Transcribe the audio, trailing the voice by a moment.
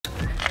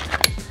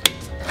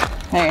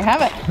There you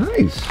have it.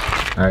 Nice.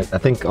 All right, I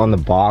think on the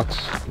box,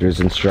 there's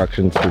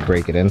instructions to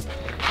break it in.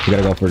 You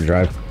gotta go for a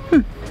drive.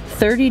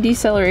 30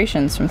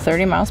 decelerations from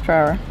 30 miles per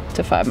hour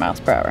to 5 miles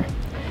per hour,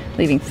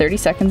 leaving 30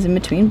 seconds in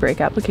between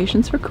brake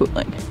applications for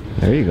cooling.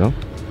 There you go.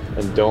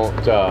 And don't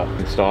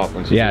stop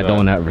once you do that.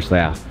 Don't ever,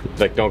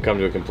 Like, don't come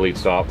to a complete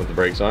stop with the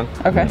brakes on.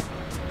 Okay.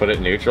 Put it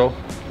in neutral,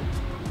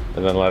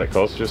 and then let it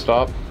close to a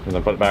stop, and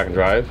then put it back in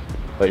drive.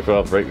 Let you put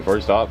out the brake before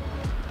you stop,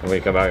 and when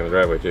you come back in the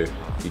driveway too.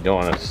 You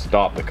don't want to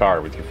stop the car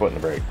with your foot in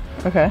the brake.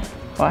 Okay.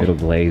 Why? It'll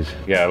glaze.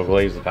 Yeah, it'll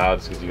glaze the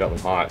pads because you got them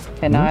hot.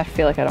 Okay, now I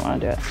feel like I don't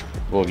want to do it.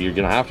 Well, you're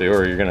gonna have to,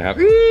 or you're gonna have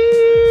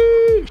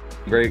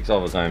brakes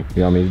all the time.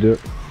 You want me to do it?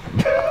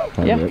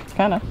 Yeah,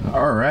 kind of.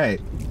 All right,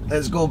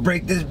 let's go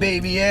break this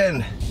baby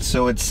in.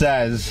 So it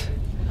says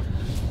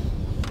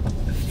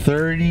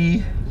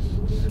 30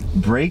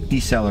 brake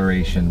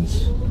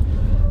decelerations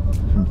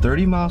from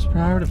 30 miles per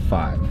hour to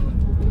 5. I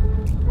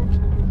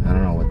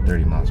don't know what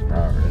 30 miles per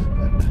hour is,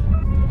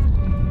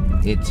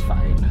 but it's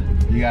fine.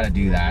 You gotta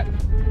do that.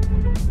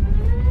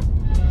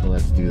 So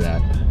let's do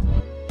that.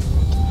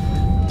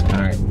 All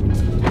right,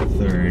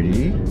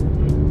 30.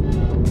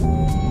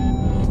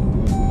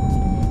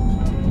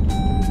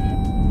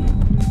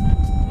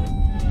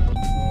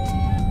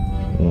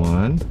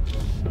 One.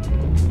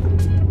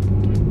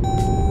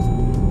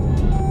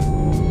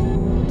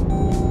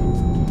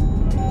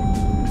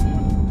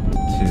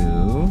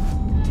 Two.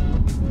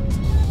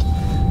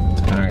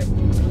 All right,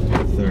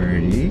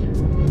 30.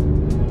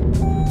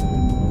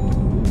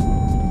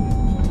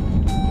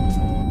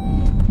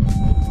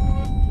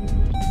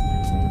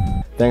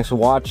 Thanks for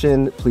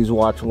watching. Please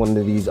watch one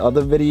of these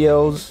other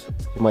videos.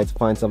 You might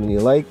find something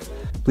you like.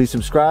 Please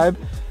subscribe,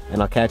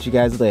 and I'll catch you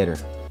guys later.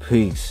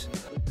 Peace.